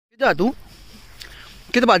जा तू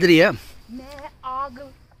कित बाज रही है? मैं आग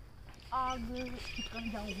चिकन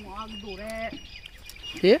जाऊँ, आग दो रहे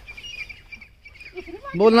ये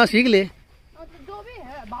बोलना सीख ले। जो भी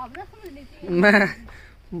है भावना समझनी चाहिए। मैं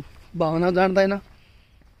भावना जानता है ना,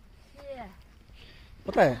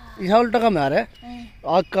 पता है यहाँ उल्टा काम आ रहा है।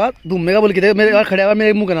 आग का धूमे का बोल के मेरे यार खड़ा हुआ,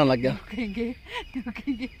 मेरे मुंह करना लग गया।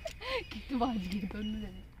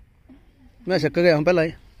 मैं शक्क गया हूँ पहला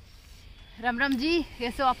ही। राम राम जी,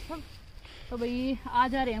 कैसे हो आप सब? तो भाई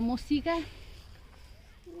आज आ रहे हैं मौसी का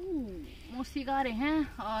आ रहे हैं।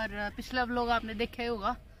 और पिछला व्लॉग आपने देखा ही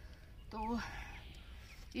होगा। तो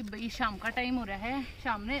ये भाई शाम का टाइम हो रहा है।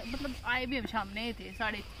 शाम ने मतलब आए भी हम शाम ने थे,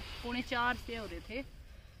 3:45 से हो रहे थे।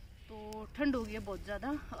 तो ठंड हो गई है बहुत ज्यादा।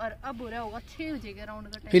 और अब हो रहा होगा 6 बजे के राउंड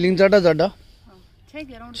का टाइम। फीलिंग ज्यादा 6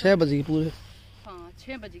 के राउंड 6 बजे पूरे। हाँ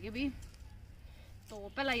 6 बजे के भी। तो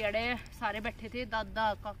पहला अड़े सारे बैठे थे,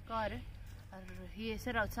 दादा काका और ये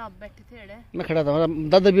सर साहब बैठे थे अड़े। मैं खड़ा था,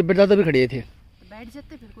 दादा भी खड़े थे। बैठ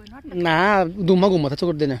जाते फिर कोई ना धूमा घूमा था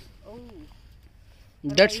छोड़ देने।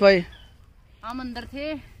 दैट्स व्हाई हम अंदर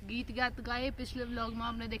थे, गीत गाए। पिछले व्लॉग में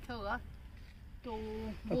आपने देखा होगा।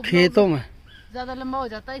 तो खेतों में ज्यादा लंबा हो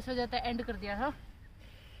जाता है, इस वजह से एंड कर दिया था।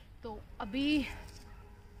 तो अभी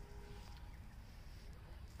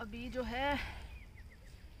जो है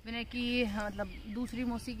विनय की मतलब दूसरी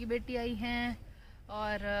मौसी की बेटी आई हैं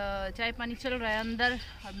और चाय पानी चल रहा है अंदर।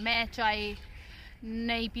 मैं चाय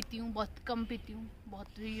नहीं पीती हूँ, बहुत कम पीती हूँ,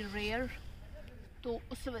 बहुत ही रेयर। तो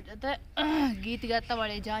उस वजह से गीत गाता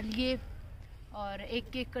वाले जा लिए और एक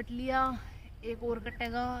केक कट लिया, एक और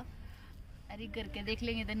कटेगा। अरे करके देख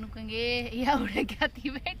लेंगे, तेन कहेंगे या उड़े क्या थी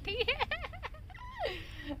बैठी है।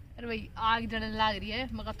 अरे भाई आग जलने लग रही है,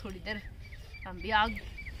 मगर थोड़ी देर हम भी आग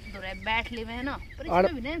दो रहे बैठ ले में है ना।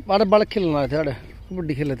 पर बड़ा खेलना थे,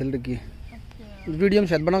 कबड्डी खेले थे लड़की। वीडियो में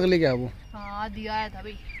शायद बना कर ले गया वो। हाँ दिया आया था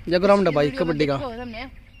भाई। ये ग्राउंड है भाई कबड्डी का।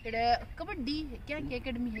 कबड्डी क्या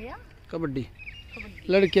एकेडमी है यार? कबड्डी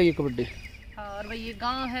लड़कियों की कबड्डी। और भाई ये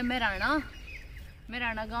गांव है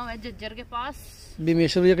मेराना गांव है जज्जर के पास।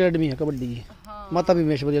 भीमेश्वरी अकेडमी है कबड्डी की। हाँ। माता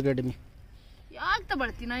भीमेश्वरी अकेडमी। आग तो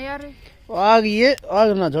बढ़ती ना यार। आग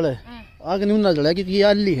ना जले, आग नहीं ना जले क्योंकि ये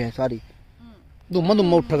अल्ली है सारी। धुम्मा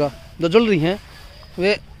उठेगा, जो जल रही है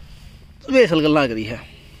वे सलगल लग रही है।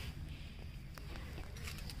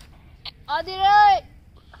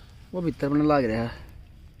 वो भीतर बनने लग रहा है।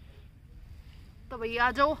 तो भैया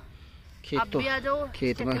आ जाओ, आप भी आ जाओ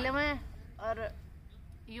खेत में। और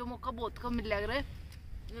ये मौका बहुत कम मिल लग रहा है,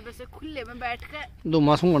 वैसे खुले में बैठ के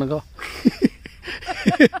धुम्मा सूंघने का।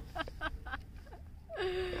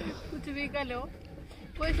 कुछ भी कर लो,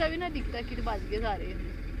 कोई सा भी ना दिखता कि बाज के सारे।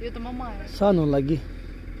 ये तो मम्मा है सानू लगी।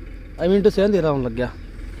 आई मीन टू से अंधेरा होने लग गया।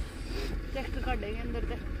 ट्रैक्टर काटेंगे अंदर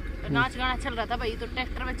से। नाच गाना चल रहा था भाई, तो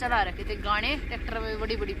ट्रैक्टर में चला रखे थे गाने। ट्रैक्टर में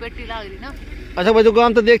बड़ी बड़ी पेटी लग रही ना। अच्छा भाई जो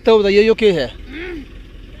गान तो देखते हो बताइए यो क्या है?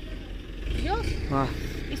 यो हाँ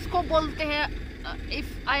इसको बोलते हैं,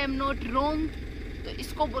 if I am not wrong, तो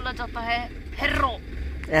इसको बोला जाता है हेरो।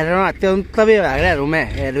 हेरो आते तभी आ रहा है मैं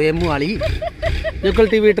हेरो ये मुंह वाली जो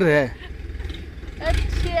कल्टीवेटर है।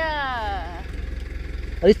 अच्छा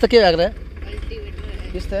और इस तक क्या लग रहा है? कल्टीवेटर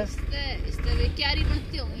है। इससे वे क्यारी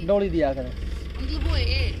बनती होंगी। डोली दिया करे मतलब वो है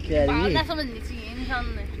क्यारी। भावना समझनी चाहिए इंसान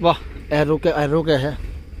ने। वाह एरो क्या है?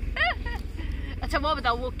 अच्छा वो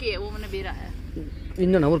बताओ वो क्या है? वो मैंने बेरा है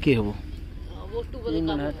इंजन है और क्या है वो? वो टूबल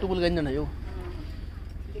का इंजन है जो।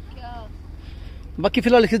 बाकी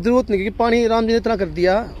फिलहाल इसकी जरूरत नहीं क्योंकि पानी राम जी ने इतना कर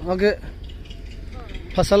दिया। आगे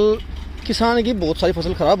फसल किसान की बहुत सारी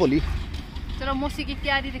फसल खराब होली। चलो मौसी की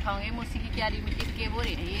क्यारी दिखाओगे। मौसी की क्यारी में किसके वो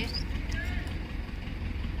रहे हैं ये।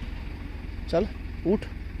 चल उठ,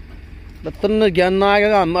 रतन ज्ञान ना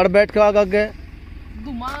आएगा हम बैठ के आगे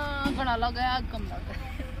धुआं घड़ा लगा है, कम लगा।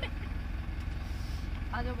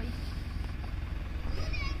 आ जाओ भाई।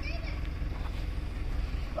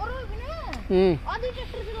 आधी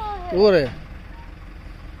ट्रैक्टर चला है वो रे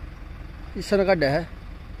इस तरह का डे है।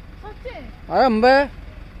 सच्चे अरे अम्बे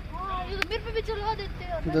हां ये तो मेरे पे भी चला देते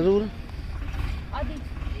हैं जरूर। आधी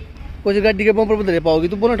कुछ गाड़ी के बम्पर पर दे पाओगी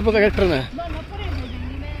तू बोनट पर ट्रैक्टर में। ना परे हो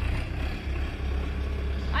जाएंगी मैं।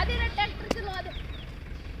 आधी ना ट्रैक्टर चला दे।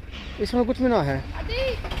 इसमें कुछ भी ना है। आधी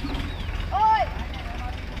ओए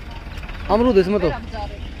अमरूद इसमें तो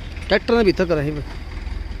ट्रैक्टर ने भीतर करा है। इसमें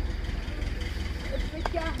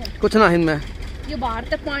क्या है? कुछ ना इनमें। ये बाहर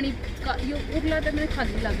तक पानी का ये उगला तो मैंने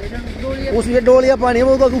खाली लगे डोलिया। उस ये डोलिया पानी है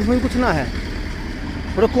वो उसमें कुछ ना है।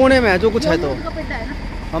 और कोने में है जो कुछ है तो का पेटा है ना।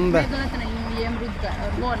 अम्बे गलत नहीं, ये अमरूद का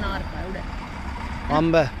और वो अनार का उड़ा।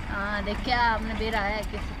 अम्बे हां देखिए हमने बेरा है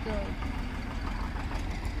कैसे तो।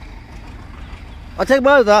 अच्छा एक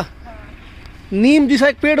बात था, नीम जैसा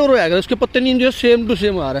एक पेड़ और है, उसके पत्ते नीम जो सेम टू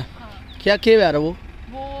सेम आ रहा है। हाँ। क्या क्या आ रहा है वो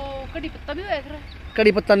कड़ी पत्ता भी होया कर।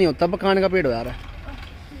 कड़ी पत्ता नहीं होता, पकाने का पेड़ हो रहा है।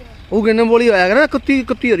 वो गिनम बोली होया कर ना, कत्ती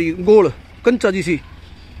कत्ती हो रही गोल कंचा जी सी।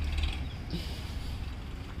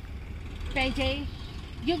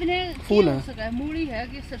 ये बिना फूल है, मूली है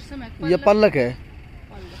कि सरसों है, ये पालक है,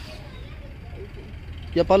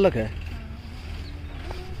 ये पालक है।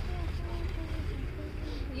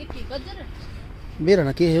 ये की गाजर है मेरा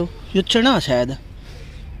ना क्या है ये चना शायद,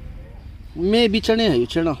 मैं भी चने है, ये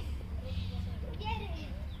चना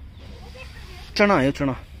चना है,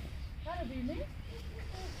 चना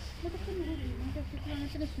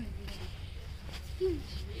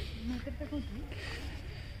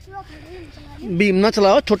बीम ना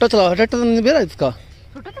चलाओ, छोटा चलाओ, ट्रैक्टर नहीं बेरा इसका।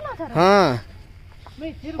 छोटा चला था।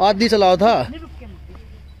 हाँ आदि चलाओ था।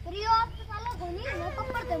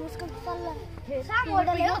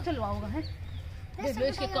 चलवाओगा है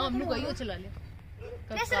इसके काम में कोई चला ले।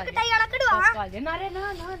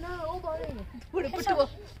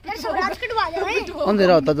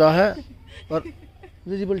 अंधेरा होता जा है और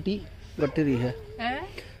विजिबिलिटी घट रही है,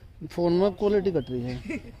 फोन में क्वालिटी घट रही है।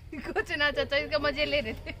 कुछ ना चाचा, इसका मजे ले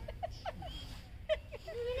रहे थे।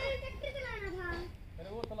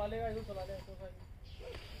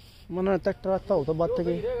 मना ट्रैक्टर आता हो तो बात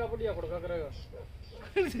के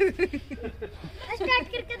स्टार्ट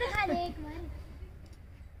करके दिखा दे एक बार।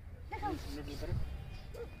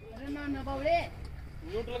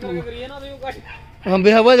 हम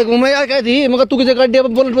बेहवा देखो मैं यार क्या थी मगर तू किसी गाड़ी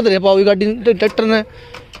बुलेट पे दे पाओगी गाड़ी ट्रैक्टर ने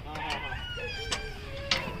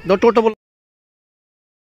दो टोटो।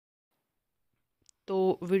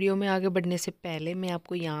 तो वीडियो में आगे बढ़ने से पहले मैं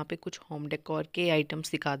आपको यहाँ पे कुछ होम डेकोर के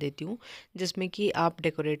आइटम्स दिखा देती हूँ, जिसमें कि आप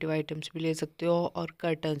डेकोरेटिव आइटम्स भी ले सकते हो और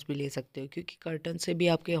कर्टन्स भी ले सकते हो, क्योंकि कर्टन से भी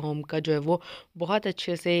आपके होम का जो है वो बहुत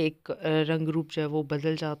अच्छे से एक रंग रूप जो है वो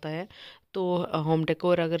बदल जाता है। तो होम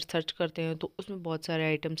डेकोर अगर सर्च करते हैं तो उसमें बहुत सारे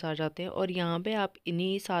आइटम्स आ जाते हैं, और यहाँ पे आप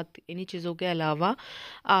इन्हीं चीज़ों के अलावा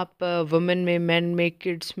आप वुमेन में, मेन में,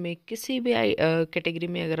 किड्स में, किसी भी कैटेगरी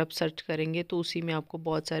में अगर आप सर्च करेंगे तो उसी में आपको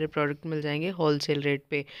बहुत सारे प्रोडक्ट मिल जाएंगे होलसेल रेट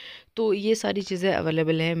पे। तो ये सारी चीज़ें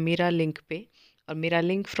अवेलेबल है मेरा लिंक पे, और मेरा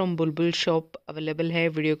link from Bulbul shop available है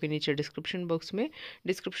वीडियो के नीचे डिस्क्रिप्शन बॉक्स में।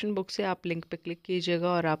 डिस्क्रिप्शन बॉक्स से आप लिंक पे क्लिक कीजिएगा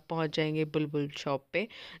और आप पहुंच जाएंगे बुलबुल शॉप पे,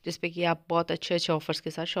 जिस पे कि आप बहुत अच्छे अच्छे ऑफर्स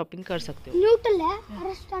के साथ शॉपिंग कर सकते हो। न्यूट्रल है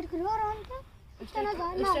और स्टार्ट करो आराम से। स्टार्ट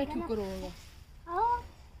करो। आओ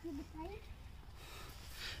ये बताइए,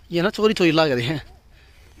 ये ना चोरी चोरी लग रहे हैं।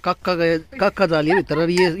 काका डालिए भीतर,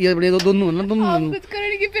 ये बड़े दोनों ना तुम कुछ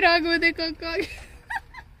करने की फिराक में देखो काका।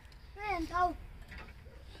 मैं आओ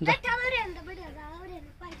बैठा मेरे अंदर बैठा मेरे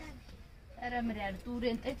पाइदा। अरे मेरे यार तू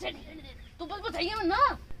रे तू बस बताइए ना,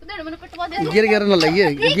 तो मैंने कटवा दे। गिर ना लइए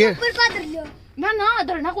गिर ऊपर पादर लियो ना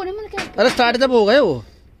धरना कोने मन के। अरे स्टार्ट जब हो गए वो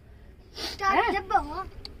स्टार्ट जब हो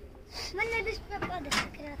मैंने इस पे पादर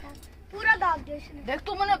करा था पूरा दाग दिया इसने। देख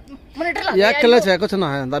तू मैंने डर लग या क्लच है कुछ ना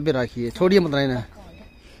है, दाबी रखिए, छोड़िए मत रहना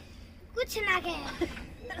कुछ ना के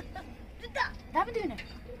दाबी दे ना,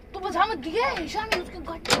 तू बजा मत दिए ईशा में उसके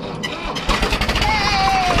गट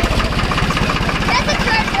ऐसे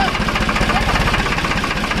स्टार्ट करो।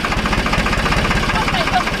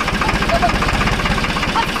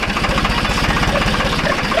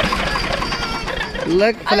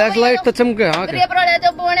 फ्लैश लाइट तो चमके। हाँ ये पड़े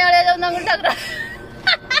जो बोने वाले जो नंगल टकरा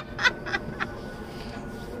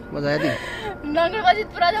बजाया दी नंगल बाजी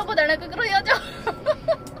पूरा जो बदने के करो या जो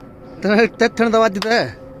तथन दवा देता है,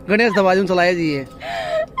 गणेश दवा जो चलाया जी ये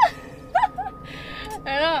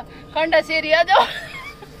है ना, कंडा सेरिया जो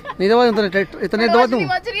नहीं दवा इतने दवा दूं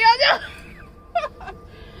मछली आ जाओ,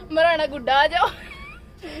 मराना गुड्डा आ जाओ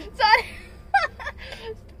सारे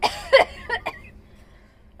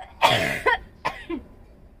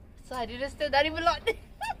सारी रिश्तेदारी बुला दी,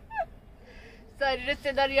 सारी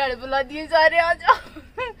रिश्तेदारी आड़े बुला दिए सारे। आ जाओ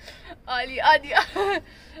आदि आदि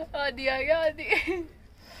आदि आ गया आदि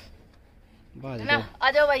ना,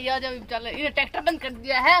 आ जाओ भाई आ जाओ। चलो ये ट्रैक्टर बंद कर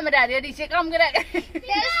दिया है, मेरे हरियारी से काम करेगा।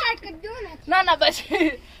 स्टार्ट कर दो ना। ना बस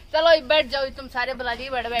चलो बैठ जाओ, तुम सारे बुला लिए,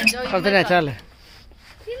 बैठ जाओ। चल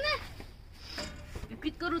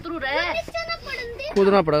कितरू उतरू रहे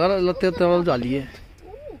कूदना पड़ेगा, लत्ते डालिए।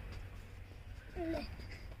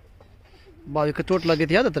 बाबी का चोट लगी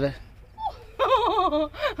थी याद तेरे।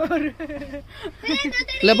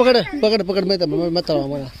 ले पकड़ पकड़ पकड़, मैं तला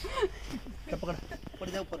हमारा पकड़ पड़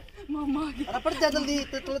जा ऊपर मामा। अरे पड़ जा जल्दी,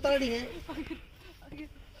 तो ताड़ी है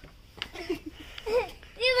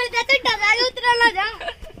ये बड़ा तो डरा के उतरा ना जा।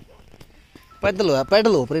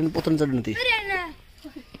 पैदल हो पर इन पुतन चढ़नी थी। अरे ना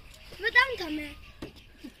बताऊं था मैं,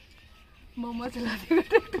 मामा चला देगा,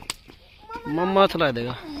 मम्मा चला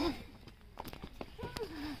देगा।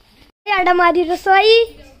 हमारी रसोई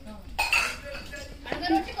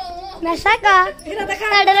नशा का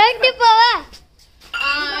रोटी पावा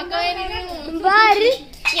बाहर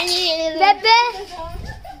बेबे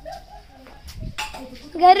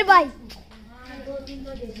घर भाई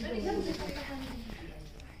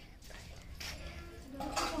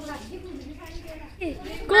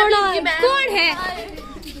कौन है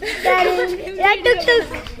टुक टुक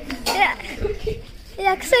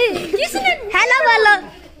किसने हेलो हेलो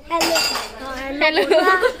हेलो हेलो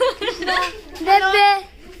बेबे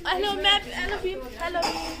हेलो मैं हेलो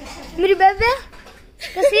मेरी बेबे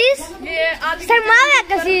कशीश शर्मा है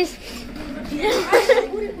कशीश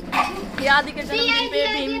ये आदि के जन्मदिन पे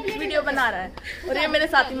भीम वीडियो बना रहा है और ये मेरे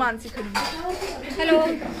साथी मानसी खड़ी है। हेलो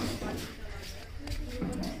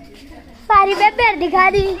सारी बेबे दिखा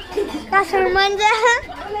दी का शर्मान जा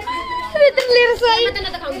इतनी रसोई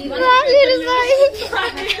वाली रसोई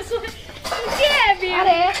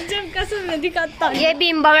अरे जब कसम में दिखाता ये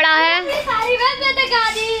भीम बवड़ा है सारी बेबे दिखा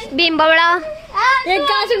दी भीम बवड़ा एक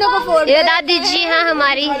कासुनो को फोड़ ये दादी जी हैं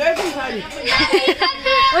हमारी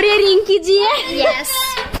और ये रिंकी जी है यस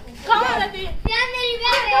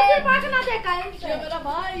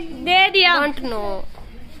दे दिया डोंट नो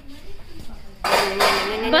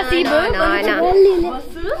बस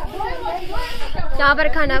यहाँ पर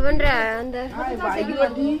खाना बन रहा है अंदर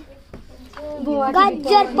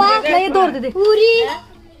गाजर पाक पूरी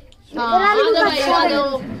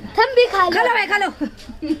हम भी खा लो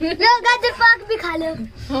लो गाजर पाक भी खा लो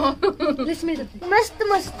मस्त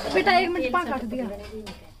मस्त बेटा 1 मिनट पाक काट दिया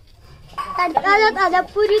ताजा ताजा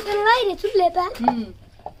पूरी तलवाई रे चूल्हे पे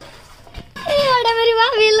ये मेरी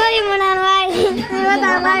भाभी लोई बनावाई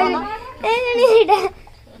बता भाई ए नहीं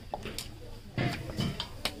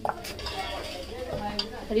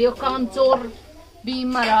रियो काम चोर भी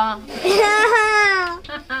मरा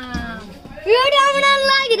वीडियो बना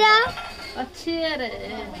लग रहा अच्छे रे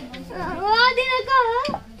आदि ने कहा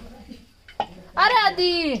अरे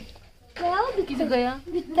आदि किसे गया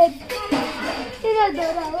इधर दो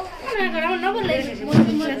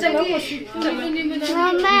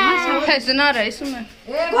ऐसे ना रहे इसमें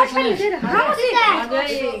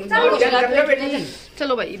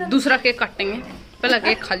चलो भाई दूसरा केक काटेंगे पहला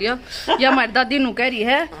केक खा लिया या हमारी दादी नु कह रही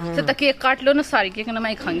है तो केक काट लो ना सारी केक ना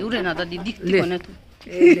मैं खाऊंगी उरे ना दादी दिखती हो ना तू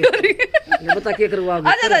बता के करवा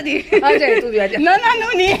आजा दादी आजा तू भी आजा ना ना नू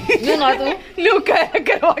नहीं नू ना तू लू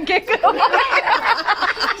करवा के करवा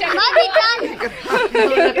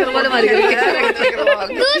करवा मारी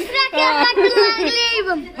दूसरा क्या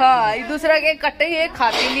हाँ ये दूसरा केक कटे ये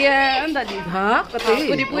खाती लिया है दादी हां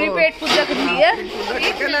पूरी पूरी पेट पूजा कर ली है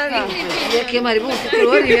ये के हमारी मुंह से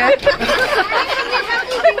हो रही है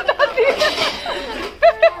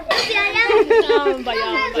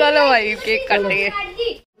चलो भाई केक काटेंगे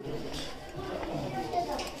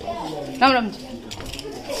राम राम जी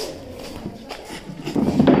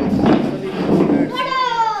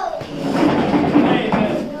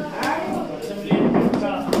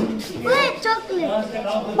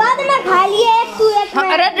बाद में खा लिए एक तू एक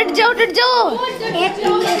अरे डट जाओ एक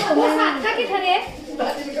तू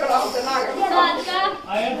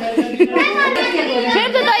फिर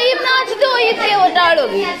तो दाई नाच दो इतने वो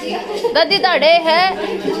डालोगी दादी दाड़े है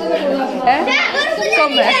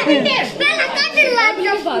कम है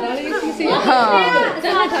हाँ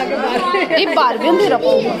ये बार भी अंधेरा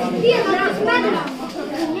पाऊंगा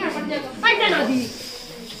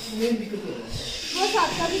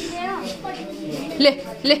ले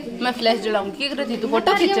ले मैं फ्लैश जलाऊंगी क्या कर रही थी तू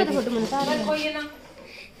फोटो खींचे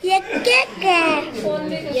ये केक है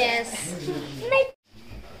यस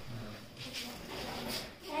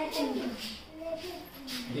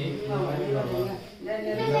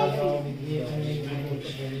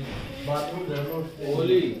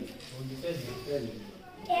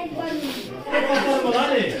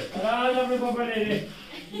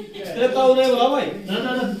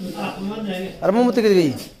अरे मोमबत्ती किधर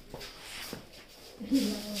गई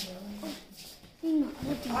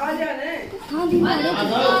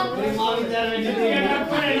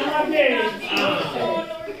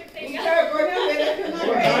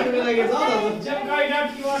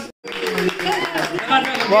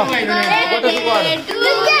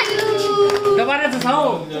दोबारा से खाओ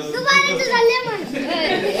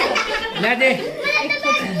ले दे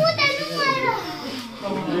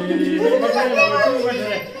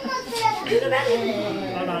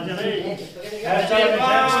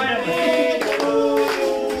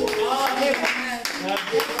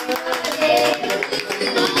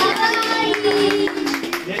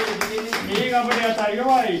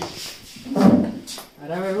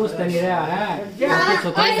अरे मैं रोज तो नहीं रहा है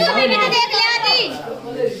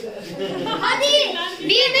आदि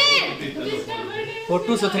दी में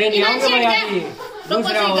फोटो सुथरे नहीं आऊंगे मैं अभी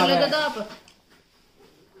दूसरा हो रहा है।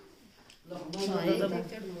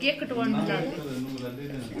 केक कटवाने जाते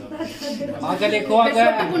आगे देखो आगे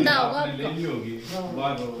गुंडा होगा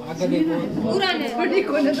आगे देखो पूरा नहीं बड़ी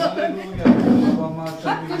को ना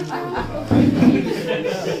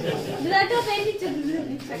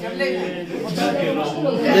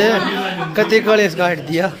कते कड़े इसका हट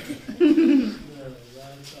दिया।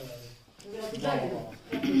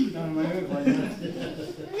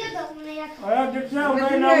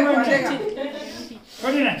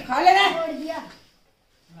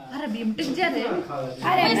 अरे बीम टिक जा रे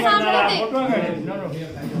अरे सामने दे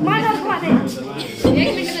मार खवा दे 1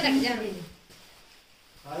 मिनट में रख जा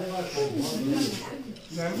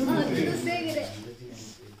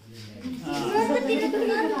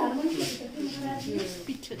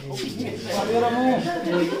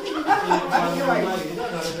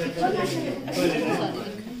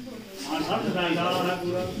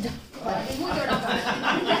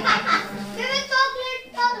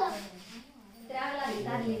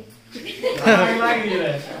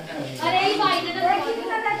अरे ये भाई ने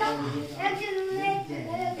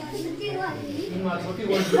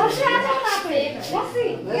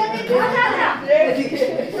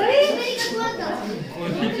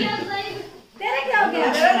तेरे क्या हो गया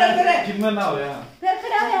जिम्मा ना होया फिर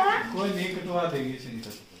खड़ा होया कोई नहीं कटवा देगी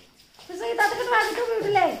संगीता तो सही बात कटवा के तू उठ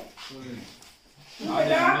ले आ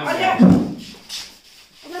जा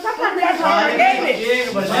अपना पापा ने एक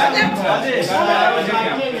बजा आ दे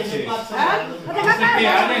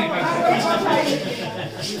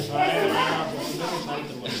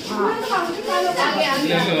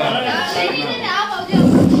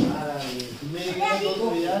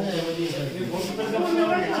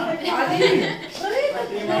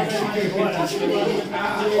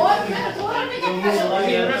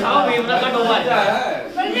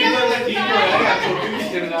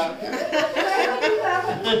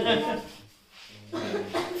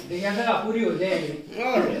पूरी हो जाएगी।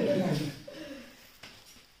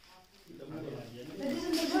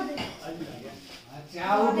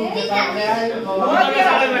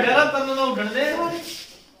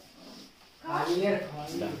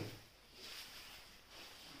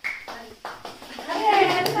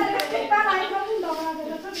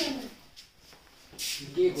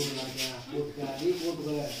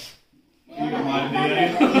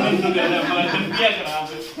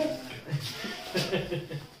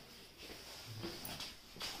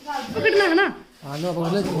 पकड़ना है ना हाँ ना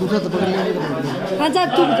पकड़ ले दूसरा तो पकड़ लेंगे। हाँ जा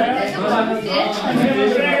तू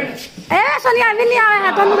ए सोनिया भी नहीं आया है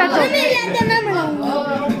तुम बैठो नहीं लेते मैं बनाऊंगा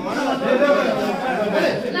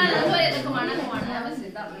ना ना वो ये घुमाना घुमाना है बस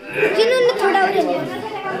सीधा जिन्होंने थोड़ा हो जाए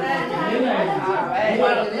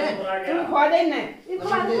तुम खा दे ना इनको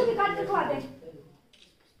आलू भी काट के खवा दे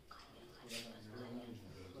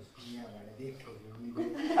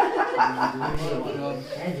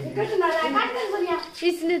कितना ना काट कर सोनिया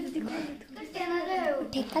इसने तो दिखा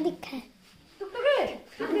ठेका दिखा है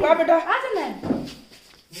खा बेटा आ चल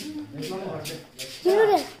चलो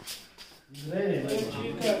रे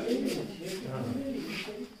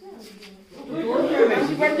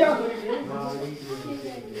बैठ जाओ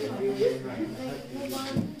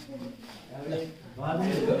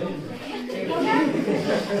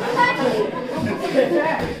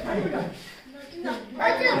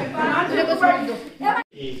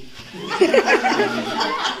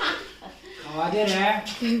आवाजें रहे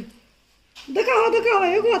दिखाओ दिखाओ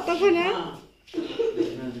ये को आता खाना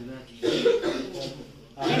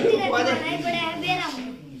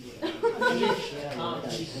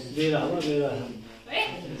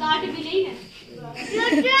काट भी नहीं है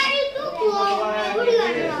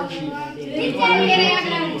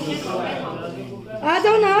आ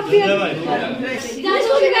जाओ ना आप भी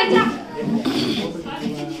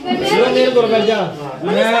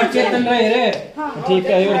मैं चेतन रहे रे ठीक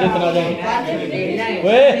है और जितना जाए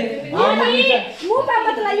ओए मुंह पे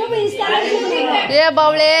मत लाइयो मैं इसका ये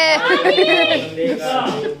बावले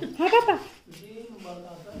हाँ पापा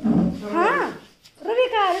हाँ रवि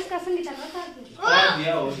का इसका संगीता का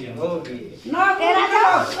ना तेरा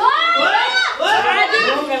जाओ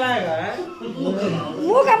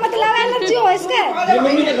मुंह का मतलब एलर्जी हो इसके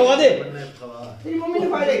मम्मी ने खवा दे तेरी मम्मी ने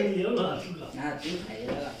खा दे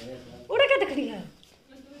उड़ा क्या दिख रही है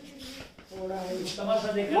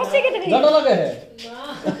मौसी की दिख रही गाना लगा है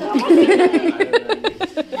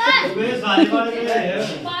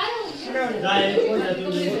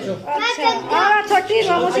अच्छा हाँ छोटी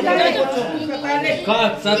मौसी का का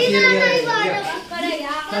साथ ये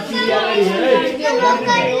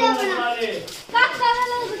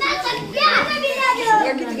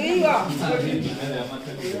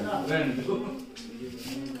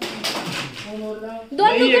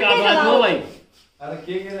दोनों इकट्ठे लगाओ। अरे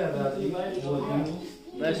के रहा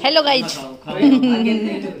हेलो गाइज।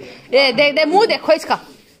 ये देख दे मुंह देखो इसका।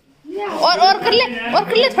 और कर ले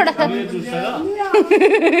थोड़ा सा।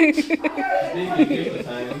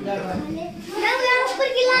 ऊपर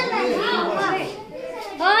गिला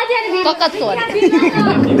ककत तो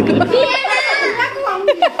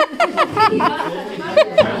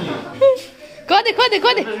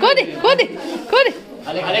खोदे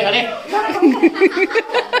खाले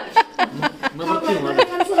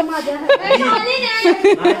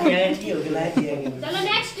चलो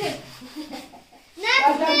नेक्स्ट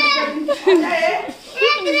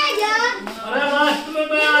अरे लास्ट में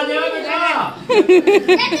मैं आ जाऊं बेटा।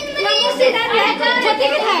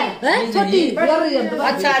 छोटी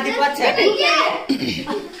अच्छा दीपू अच्छा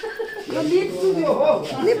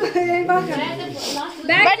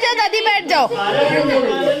बैठ जाओ दादी, बैठ जाओ।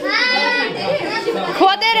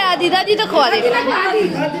 खोदे रहा दादी तो खोदे।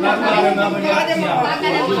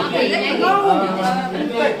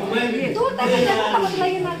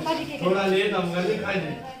 थोड़ा लेट हम कर खाए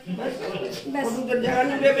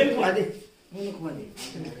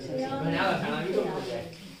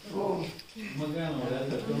मकान हो रहा है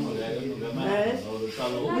तो हो जाएगा और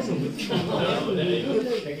सालों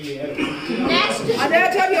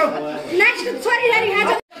नेक्स्ट सॉरी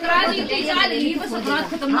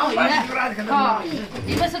खत्म ना हो गया। हाँ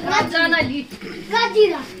ये बस जाना ली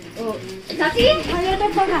राजीरा चाची ये तो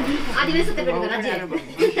बगा आदि में सत्य बेटा राजी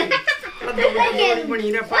बनी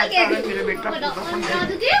रे पास मेरे बेटा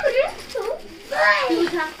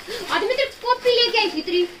आदि में तेरी कॉपी लेके आई थी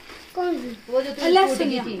तेरी कौन सी वो जो तू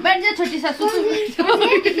थी। बैठ जा छोटी सासू।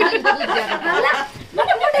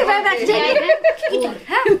 मोटे बैठ जाइए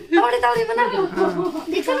हां थोड़ी बना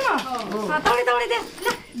देख ना हां थोड़ी दे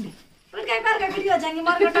और कई बार का वीडियो जाएंगे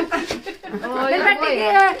मार कटा मेरे बेटे की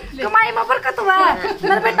कमाई में बरकत हुआ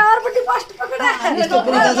मेरा बेटा और बड़ी पोस्ट पकड़ा है इसको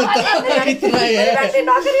पूरा जा सकता कितना है बेटी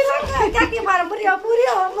नौकरी लग गया क्या की बार पूरी हो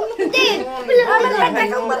मेरे बेटे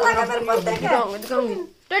को ऊपर लगा मेरे पर देख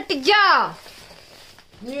टट जा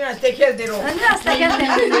नहीं हंसते खेलते रहो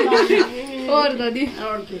और दादी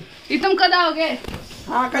ये तुम कदा हो गए।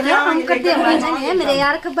 हाँ हम करते हैं मेरे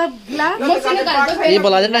यार का बबला मौसी ने कहा ये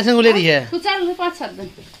बलाजन टेंशन को ले रही है। तू चल 5-7 दिन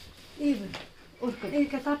और एक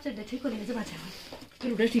किताब से ठीक हो लेने से बचा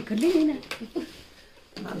चलो ठीक कर ली ना।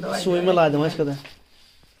 सुई में ला दूंगा इसका देख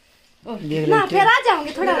ना फिर आ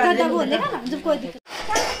जाऊंगी थोड़ा ज्यादा बोलेगा ना जब कोई दिक्कत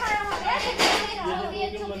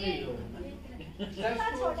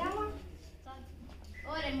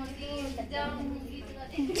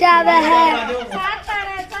चावा है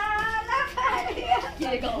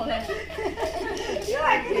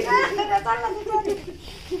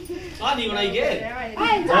शादी बनाई के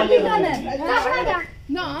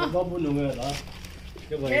ना बाबू लूंगा ना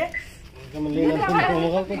के भाई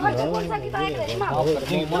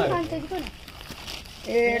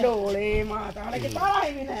ए डोले माता के तारा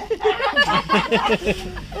ही नहीं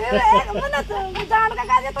एक मन्नत जान का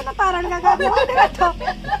काजे तो तारण का काजे बैठो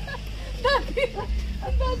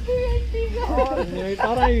नहीं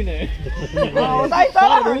तारा ही नहीं दाई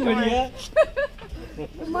तारा बढ़िया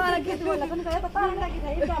मारा के तो लगन का तारण का की था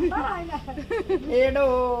ये तारा है ना ए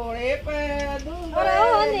डोले पे दू अरे ओ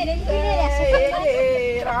मेरे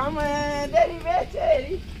राम तेरी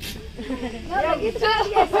बेचेरी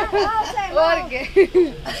और के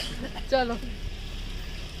चलो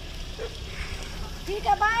ठीक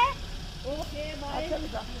है बाय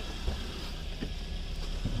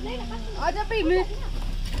आजा भाई मैं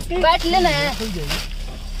बैठ लेना है।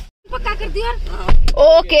 पक्का कर दिया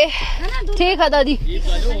ओके ठीक है दादी।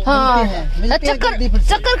 हाँ चक्कर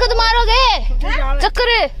कद मारोगे चक्कर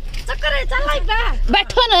चल लाई पे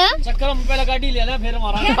बैठो ना चक्कर हम पहले गाड़ी ले ले फिर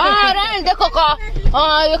हमारा हाँ रहने देखो का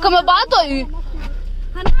हाँ एक में बात हुई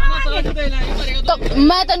तो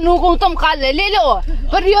मैं तो नू कहूँ तुम काल ले लो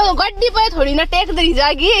पर ये गड्डी पे थोड़ी ना टेक दरी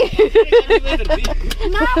जाएगी।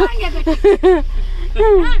 ना मांगे बेटा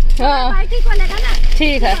हाँ ठीक हो लेगा ना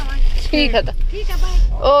ठीक है तो ठीक है बाय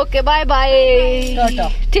ओके बाय बाय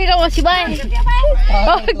ठीक है मौसी बाय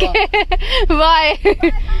ओके बाय।